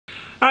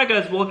Alright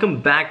guys,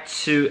 welcome back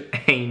to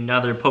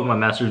another Pokemon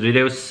Masters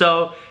video.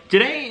 So,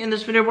 today in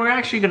this video we're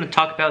actually going to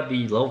talk about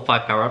the level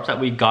 5 power-ups that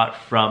we got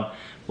from,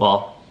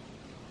 well,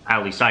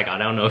 at least I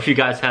got. I don't know if you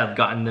guys have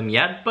gotten them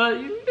yet, but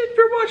if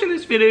you're watching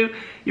this video,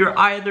 you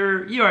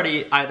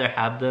already either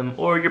have them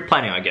or you're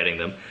planning on getting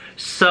them.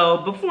 So,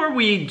 before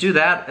we do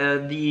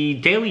that, the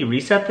daily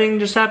reset thing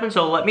just happened,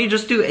 so let me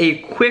just do a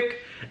quick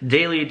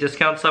daily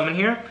discount summon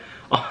here.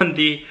 On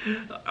the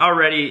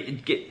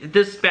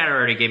this banner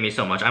already gave me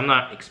so much. I'm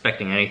not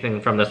expecting anything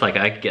from this. Like,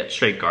 I get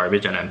straight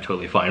garbage and I'm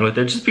totally fine with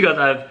it, just because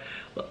I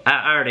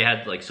already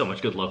had like so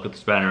much good luck with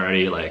this banner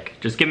already. Like,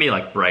 just give me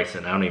like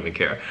Bryson, I don't even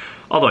care.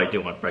 Although I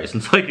do want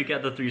Bryson so I could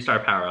get the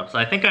 3-star power-ups.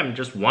 I think I'm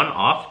just one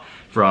off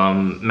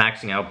from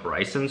maxing out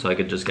Bryson so I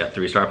could just get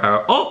 3-star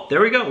power. Oh, there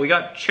we go, we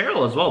got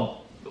Cheryl as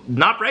well.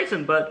 Not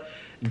Bryson, but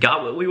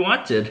got what we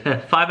wanted.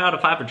 5 out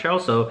of 5 for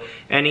Cheryl, so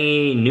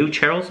any new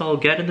Cheryls I'll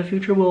get in the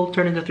future will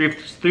turn into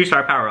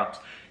 3-star power-ups.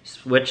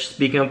 Which,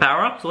 speaking of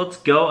power-ups, let's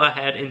go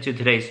ahead into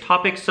today's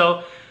topic.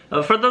 So,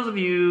 for those of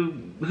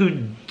you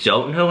who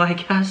don't know, I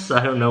guess,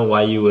 I don't know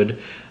why you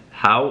would,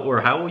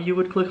 how you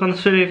would click on this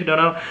video if you don't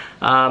know.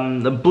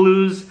 The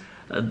Blues,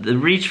 the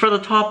Reach for the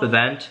Top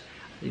event,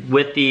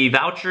 with the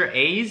voucher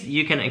A's,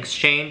 you can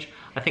exchange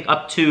I think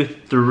up to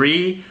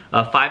 3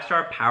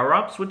 5-star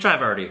power-ups, which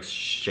I've already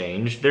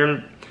exchanged.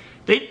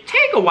 They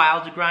take a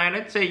while to grind.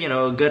 I'd say, you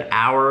know, a good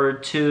hour or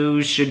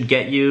 2 should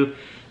get you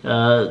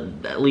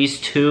at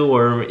least 2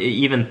 or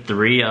even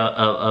 3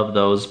 of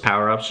those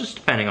power-ups, just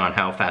depending on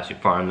how fast you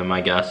farm them,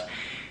 I guess.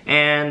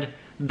 And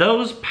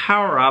those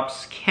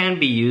power-ups can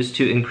be used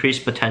to increase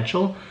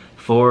potential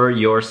for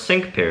your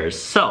sync pairs.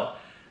 So,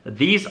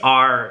 these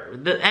are,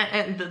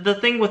 the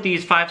thing with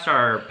these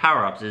 5-star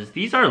power-ups is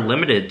these are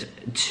limited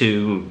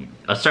to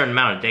a certain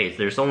amount of days.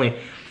 There's only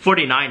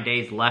 49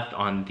 days left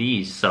on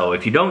these, so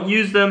if you don't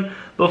use them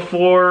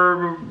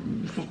before,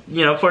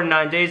 you know,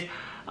 49 days,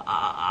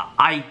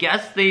 I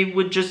guess they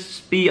would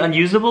just be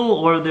unusable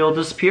or they'll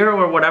disappear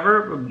or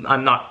whatever.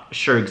 I'm not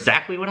sure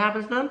exactly what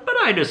happens to them, but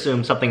I'd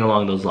assume something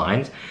along those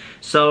lines.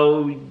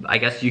 So I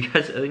guess you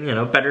guys, you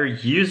know, better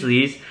use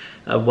these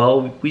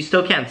while we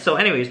still can. So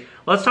anyways,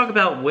 let's talk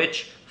about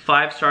which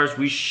 5 stars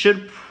we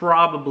should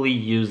probably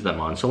use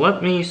them on. So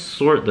let me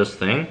sort this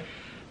thing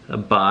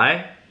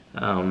by,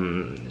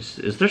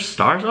 is there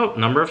stars? Oh,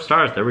 number of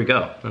stars, there we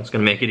go. That's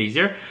gonna make it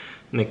easier,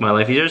 make my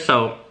life easier.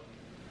 So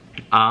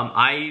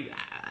I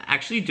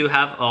actually do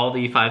have all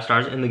the 5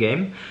 stars in the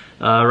game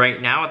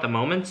right now at the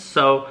moment,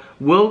 so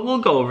we'll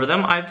go over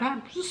them. I've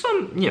had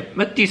some, yeah,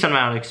 a decent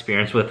amount of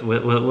experience with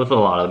a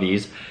lot of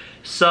these.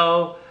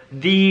 So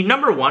the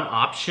number 1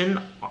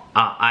 option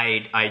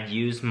I'd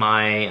use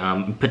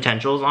my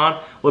potentials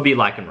on would be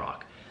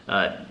Lycanroc.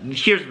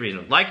 Here's the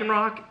reason.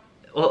 Lycanroc,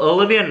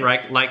 Olivia and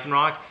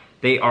Lycanroc,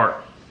 they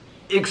are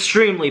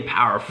extremely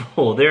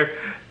powerful. They're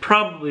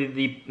probably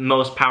the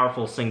most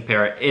powerful sync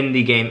pair in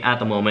the game at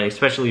the moment,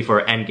 especially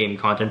for endgame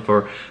content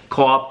for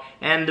co-op.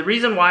 And the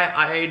reason why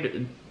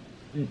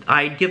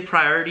I'd give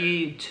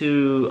priority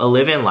to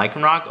Olivia and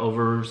Lycanroc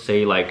over,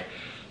 say, like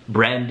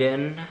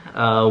Brandon,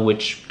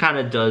 which kind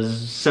of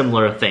does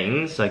similar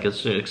things, I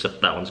guess,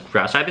 except that one's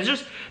grass type. It's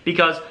just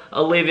because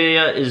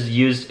Olivia is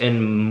used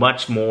in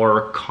much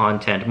more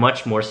content,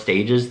 much more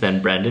stages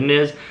than Brandon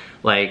is.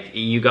 Like,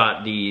 you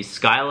got the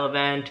Skyle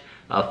event,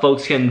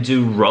 folks can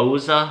do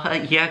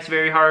Rosa, he acts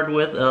very hard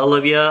with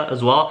Olivia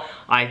as well.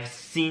 I've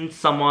seen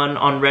someone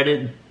on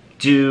Reddit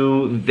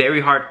do very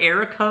hard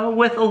Erica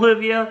with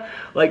Olivia.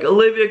 Like,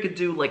 Olivia could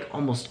do like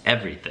almost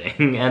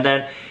everything. And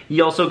then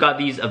you also got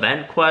these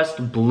event quests,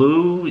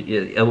 Blue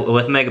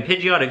with Mega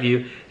Pidgeot. If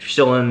you're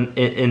still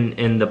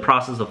in the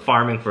process of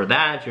farming for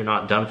that, if you're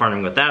not done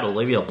farming with that,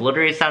 Olivia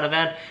obliterates that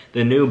event.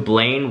 The new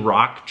Blaine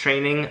rock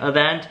training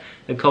event,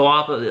 the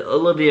co-op,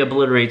 Olivia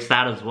obliterates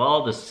that as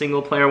well. The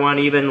single player one,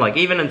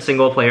 even in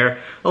single player,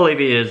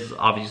 Olivia is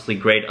obviously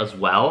great as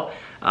well.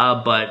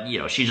 But you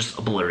know, she just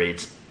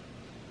obliterates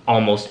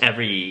almost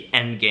every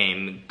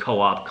endgame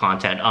co-op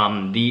content.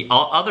 The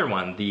other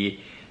one, the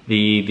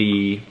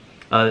Viola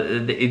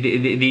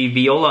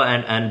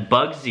and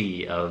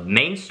Bugsy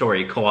main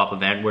story co-op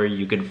event where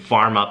you could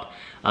farm up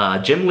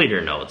gym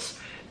leader notes,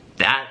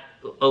 that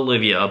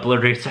Olivia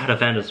obliterates that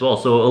event as well.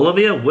 So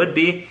Olivia would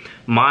be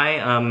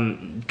my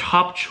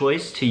top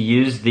choice to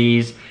use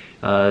these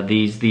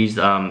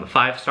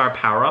 5-star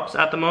power-ups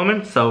at the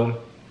moment.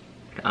 So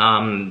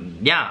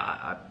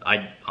yeah,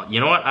 you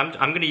know what?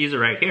 I'm gonna use it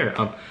right here.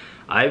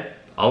 I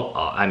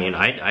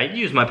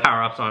use my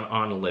power-ups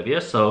on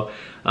Olivia, so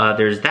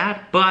there's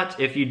that. But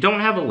if you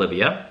don't have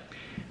Olivia,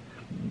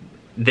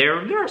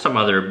 there are some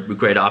other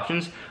great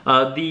options.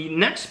 The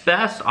next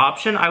best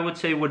option I would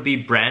say would be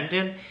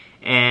Brandon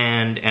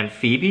and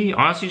Phoebe.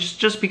 Honestly,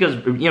 just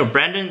because, you know,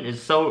 Brandon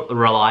is so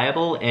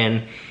reliable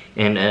in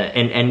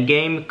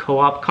endgame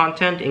co-op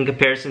content in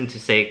comparison to,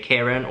 say,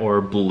 Cheren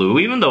or Blue.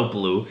 Even though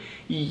Blue,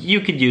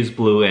 you could use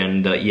Blue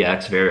in the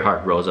EX Very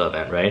Hard Rosa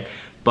event, right?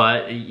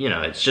 But, you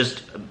know, it's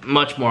just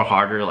much more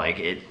harder.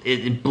 Like,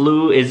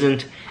 Blue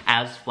isn't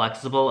as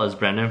flexible as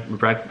Brandon.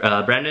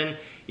 Brandon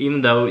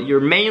even though you're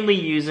mainly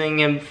using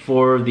him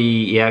for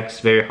the EX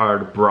Very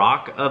Hard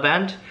Brock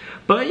event.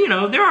 But, you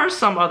know, there are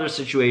some other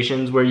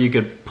situations where you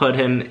could put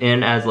him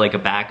in as like a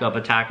backup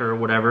attacker or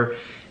whatever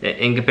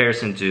in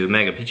comparison to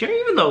Mega Pidgeot,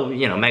 even though,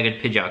 you know, Mega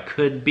Pidgeot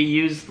could be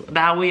used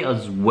that way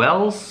as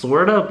well,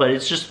 sort of, but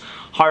it's just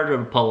harder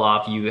to pull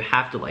off. You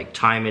have to like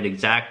time it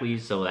exactly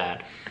so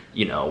that,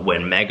 you know,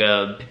 when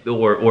Mega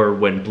or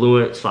when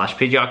Blue /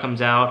 Pidgeot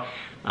comes out,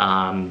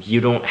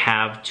 you don't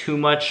have too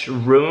much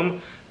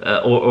room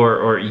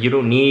or you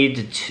don't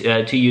need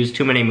to use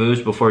too many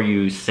moves before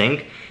you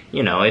sync.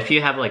 You know, if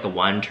you have like a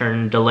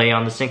 1-turn delay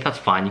on the sync, that's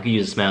fine. You can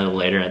use Smell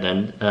later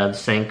and then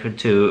sync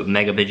to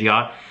Mega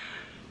Pidgeot.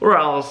 Or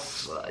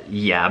else,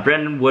 yeah,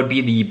 Brendan would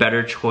be the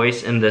better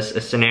choice in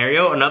this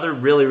scenario. Another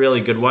really, really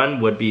good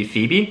one would be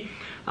Pheobe.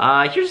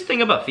 Here's the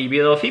thing about Pheobe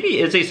though. Pheobe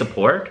is a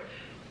support.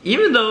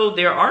 Even though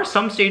there are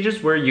some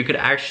stages where you could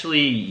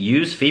actually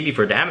use Pheobe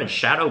for damage,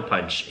 Shadow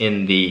Punch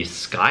in the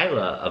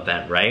Skyla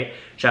event, right?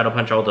 Shadow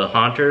Punch all the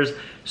Haunters.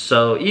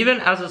 So even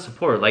as a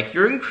support, like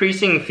you're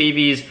increasing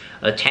Phoebe's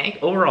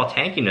overall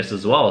tankiness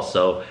as well.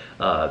 So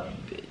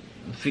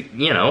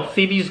you know,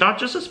 Phoebe's not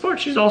just a support;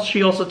 she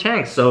also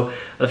tanks. So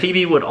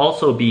Pheobe would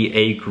also be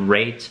a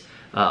great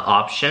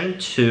option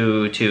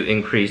to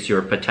increase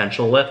your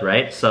potential with,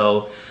 right?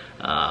 So.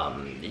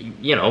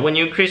 You know, when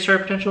you increase her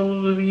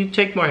potential, you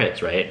take more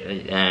hits,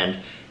 right? And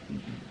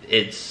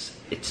it's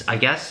I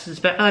guess it's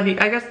better. I mean,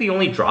 I guess the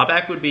only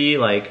drawback would be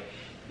like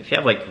if you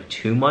have like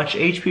too much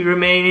HP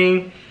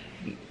remaining,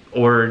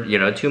 or you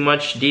know, too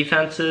much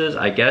defenses.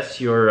 I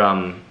guess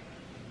your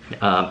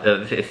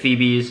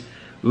Phoebe's.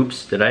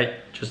 Oops, did I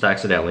just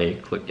accidentally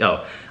click?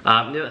 Oh,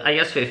 I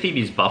guess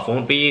Phoebe's buff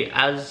won't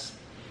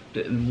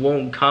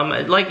come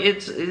like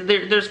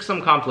there's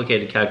some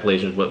complicated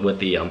calculations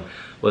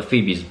with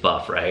Phoebe's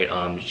buff, right?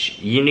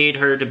 You need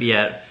her to be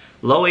at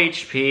low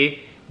HP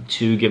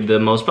to give the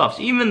most buffs,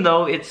 even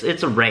though it's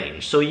a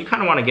range, so you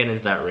kind of want to get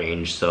into that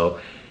range. So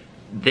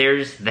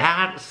there's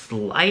that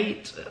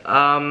slight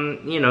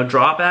you know,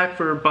 drawback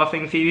for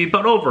buffing Phoebe,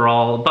 but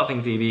overall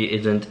buffing Phoebe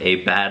isn't a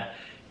bad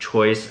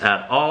choice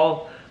at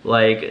all.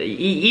 Like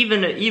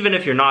even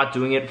if you're not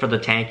doing it for the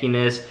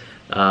tankiness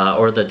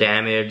or the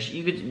damage,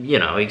 you could, you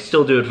know, you can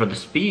still do it for the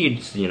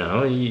speeds, you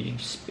know.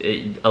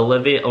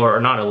 Olivia, or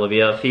not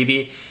Olivia,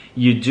 Phoebe,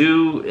 you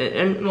do,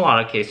 in a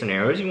lot of case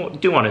scenarios, you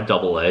do want a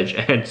double edge,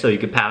 and so you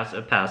could pass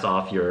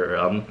off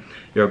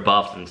your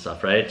buffs and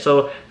stuff, right?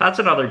 So that's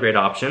another great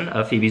option.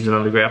 Phoebe's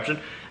another great option.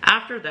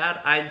 After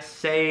that, I'd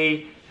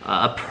say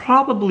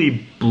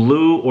probably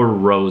Blue or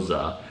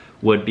Rosa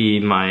would be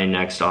my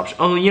next option.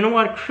 Oh, you know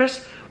what,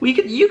 Chris? You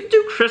could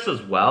do Chris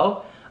as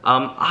well.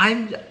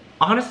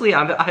 Honestly,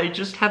 I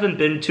just haven't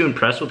been too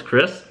impressed with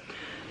Chris.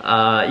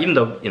 Even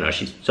though, you know,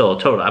 she's still a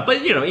total,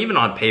 but you know, even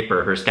on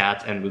paper, her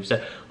stats and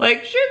moveset,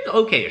 like, she has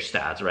okay-ish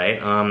stats, right?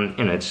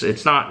 You know,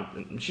 it's not,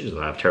 she doesn't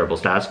have terrible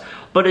stats,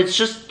 but it's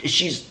just,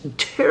 she's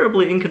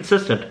terribly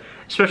inconsistent,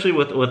 especially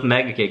with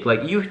Mega Kick.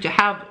 Like, you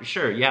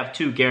have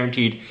 2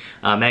 guaranteed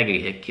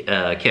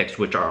Mega Kicks,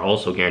 which are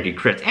also guaranteed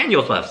crits, and you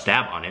also have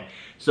Stab on it.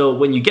 So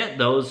when you get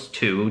those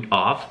 2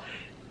 off,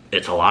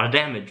 it's a lot of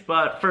damage,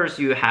 but first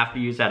you have to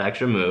use that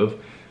extra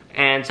move.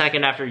 And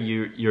second, after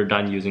you're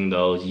done using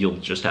those, you'll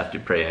just have to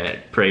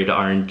pray to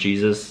Orange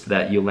Jesus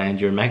that you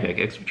land your Mega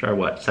Kicks, which are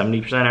what,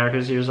 70%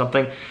 accuracy or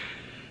something.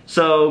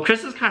 So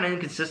Chris is kind of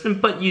inconsistent,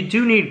 but you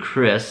do need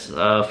Chris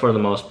for the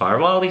most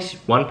part. Well, at least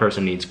one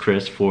person needs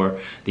Chris for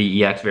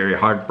the EX Very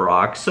Hard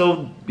Brock.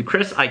 So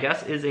Chris, I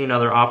guess, is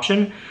another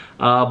option.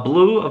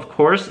 Blue, of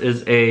course,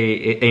 is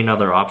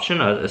another option,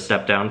 a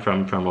step down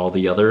from all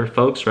the other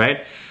folks,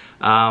 right?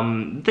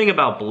 The thing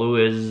about Blue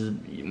is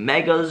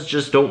Megas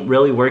just don't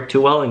really work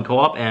too well in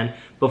co-op, and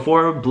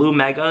before Blue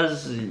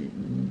Megas,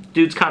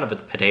 dude's kind of a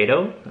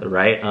potato,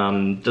 right?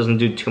 Doesn't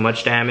do too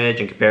much damage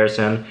in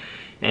comparison,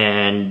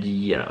 and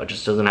you know,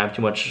 just doesn't have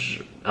too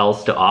much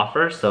else to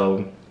offer.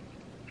 So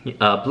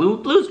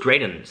Blue's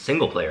great in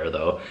single player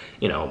though.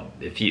 You know,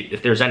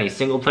 if there's any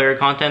single player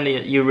content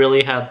that you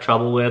really have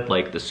trouble with,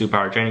 like the super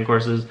power training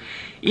courses,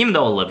 even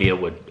though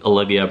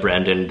Olivia,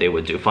 Brandon, they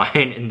would do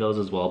fine in those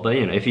as well. But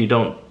you know, if you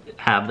don't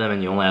have them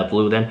and you only have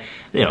Blue, then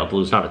you know,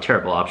 Blue's not a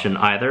terrible option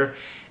either.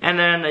 And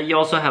then you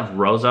also have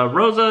Rosa.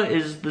 Rosa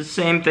is the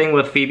same thing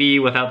with Phoebe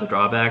without the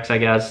drawbacks, I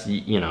guess.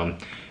 You know,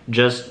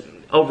 just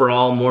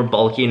overall more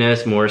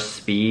bulkiness, more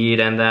speed,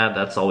 and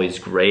that's always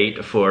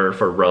great for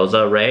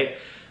Rosa, right?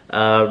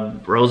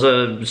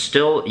 Rosa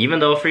still, even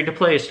though free to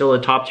play, is still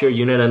a top tier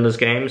unit in this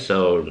game,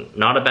 so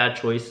not a bad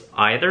choice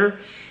either.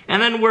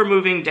 And then we're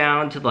moving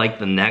down to like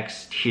the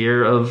next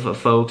tier of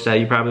folks that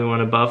you probably want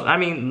to buff. I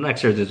mean,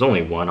 next tier, there's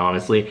only one,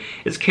 honestly.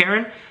 It's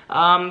Cheren.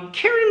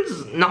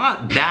 Cheren's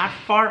not that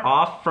far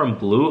off from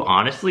Blue,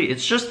 honestly.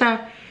 It's just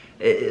that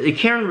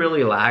Cheren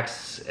really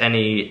lacks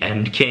any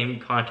end game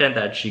content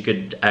that she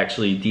could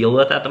actually deal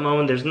with at the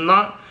moment.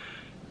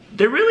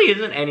 There really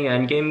isn't any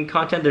end game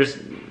content. There's,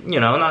 you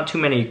know, not too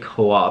many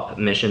co-op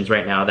missions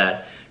right now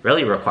that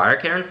really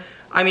require Cheren.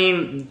 I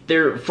mean,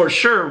 there for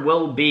sure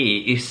will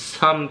be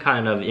some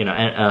kind of, you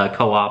know,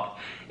 co-op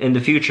in the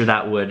future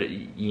that would,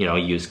 you know,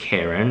 use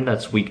Cheren,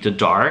 that's weak to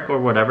dark or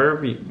whatever,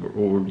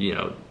 or, you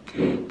know,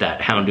 that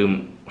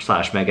Houndoom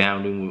 / Mega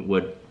Houndoom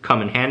would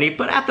come in handy.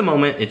 But at the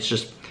moment, it's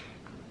just,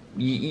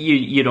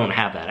 you don't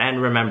have that.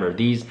 And remember,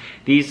 these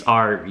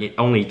are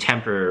only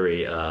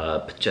temporary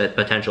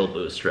potential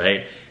boosts,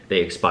 right?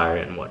 They expire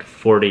in what,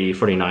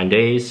 49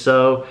 days.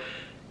 So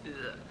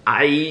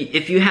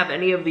if you have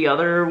any of the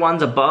other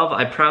ones above,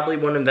 I probably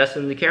wouldn't invest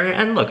in the Cheren.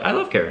 And look, I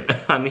love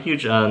Cheren. I'm a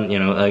huge you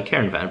know,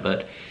 Cheren fan,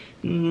 but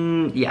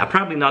yeah,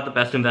 probably not the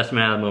best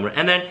investment at the moment.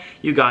 And then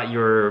you got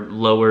your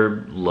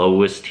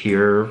lowest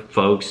tier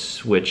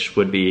folks, which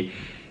would be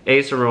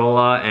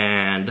Acerola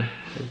and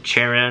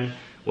Cheren,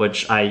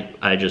 which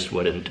I just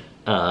wouldn't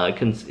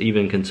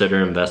even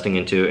consider investing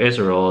into.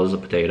 Acerola is a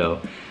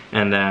potato,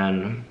 and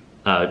then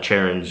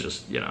Cheren's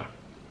just, you know,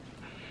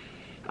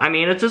 I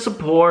mean, it's a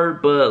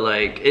support, but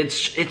like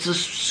it's a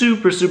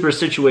super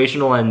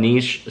situational and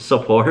niche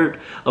support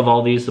of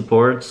all these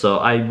supports. So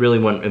I really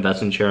wouldn't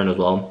invest in Cheren as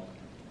well.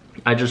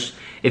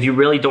 If you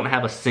really don't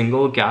have a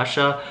single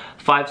Gacha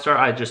 5-star,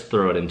 I just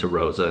throw it into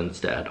Rosa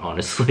instead,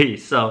 honestly.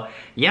 So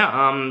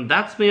yeah,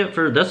 that's it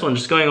for this one.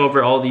 Just going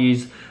over all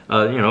these,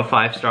 you know,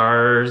 5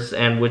 stars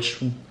and which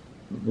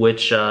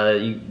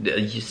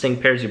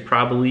sync pairs you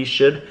probably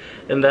should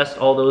invest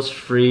all those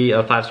free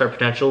 5-star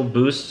potential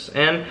boosts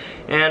and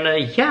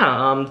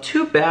yeah,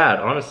 too bad,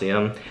 honestly.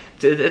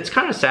 It's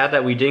kind of sad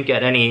that we didn't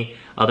get any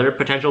other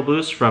potential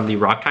boosts from the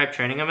rock type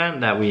training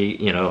event that we,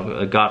 you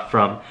know, got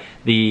from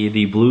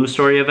the blue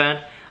story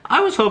event.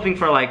 I was hoping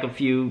for like a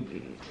few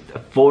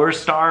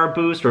 4-star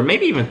boosts or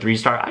maybe even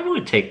 3-star. I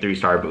would take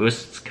 3-star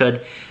boosts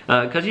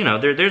because you know,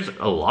 there's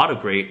a lot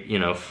of great, you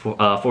know,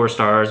 4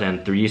 stars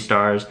and 3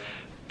 stars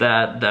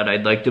that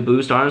I'd like to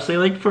boost, honestly.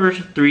 Like for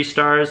 3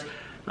 stars,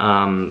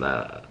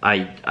 I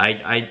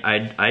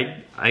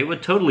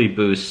would totally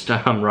boost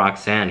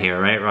Roxanne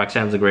here, right?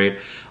 Roxanne's a great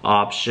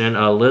option.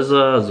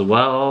 Liza as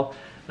well.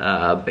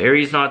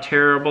 Barry's not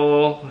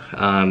terrible.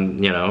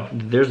 You know,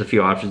 there's a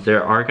few options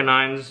there.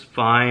 Arcanine's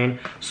fine.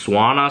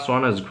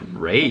 Swanna is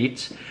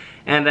great.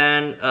 And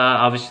then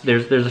obviously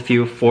there's a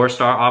few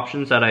 4-star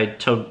options that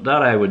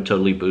I would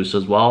totally boost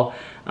as well.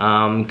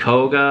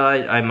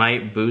 Koga, I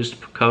might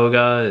boost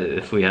Koga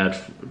if we had,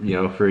 you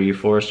know, free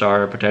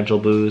 4-star potential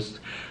boost.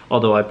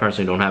 Although I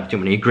personally don't have too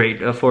many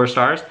great 4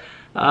 stars.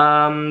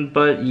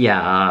 But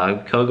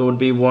yeah, Koga would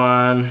be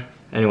one.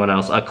 Anyone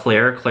else?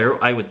 Claire,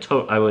 I would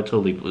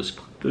totally boost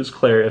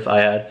Claire if I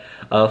had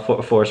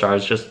 4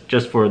 stars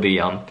just for the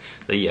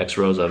EX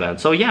Rosa event.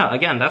 So yeah,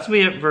 again, that's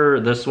me for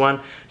this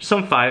one.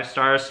 Some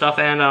 5-star stuff,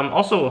 and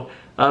also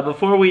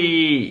before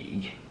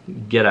we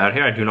get out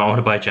here, I do not want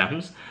to buy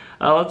gems.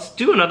 Let's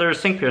do another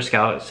sync pair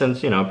scout,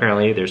 since, you know,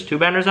 apparently there's 2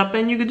 banners up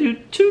and you could do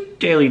 2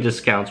 daily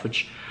discounts,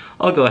 which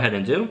I'll go ahead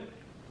and do.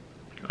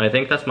 I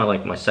think that's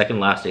my second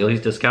last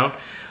dailies discount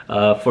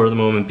for the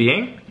moment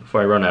being,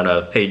 before I run out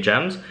of paid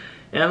gems.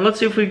 And let's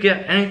see if we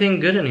get anything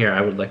good in here.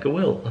 I would like a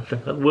Will.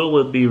 A Will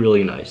would be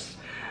really nice.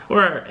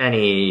 Or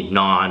any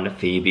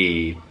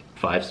non-Phoebe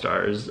 5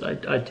 stars.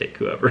 I'd take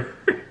whoever.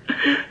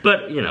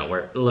 But, you know,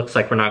 it looks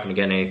like we're not going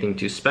to get anything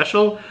too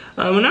special.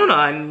 No,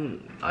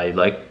 I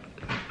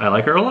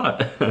like her a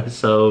lot.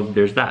 So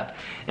there's that.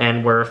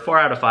 And we're 4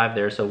 out of 5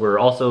 there, so we're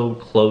also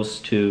close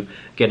to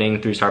getting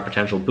 3-star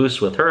potential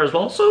boosts with her as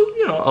well. So,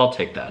 you know, I'll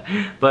take that.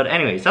 But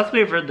anyways, that's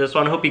it for this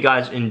one. Hope you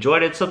guys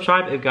enjoyed it.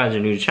 Subscribe if you guys are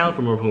new to the channel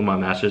for more Pokemon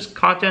Masters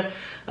content.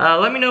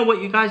 Let me know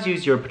what you guys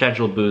use your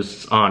potential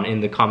boosts on in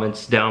the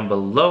comments down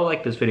below.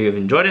 Like this video if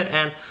you enjoyed it,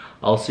 and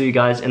I'll see you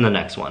guys in the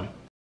next one.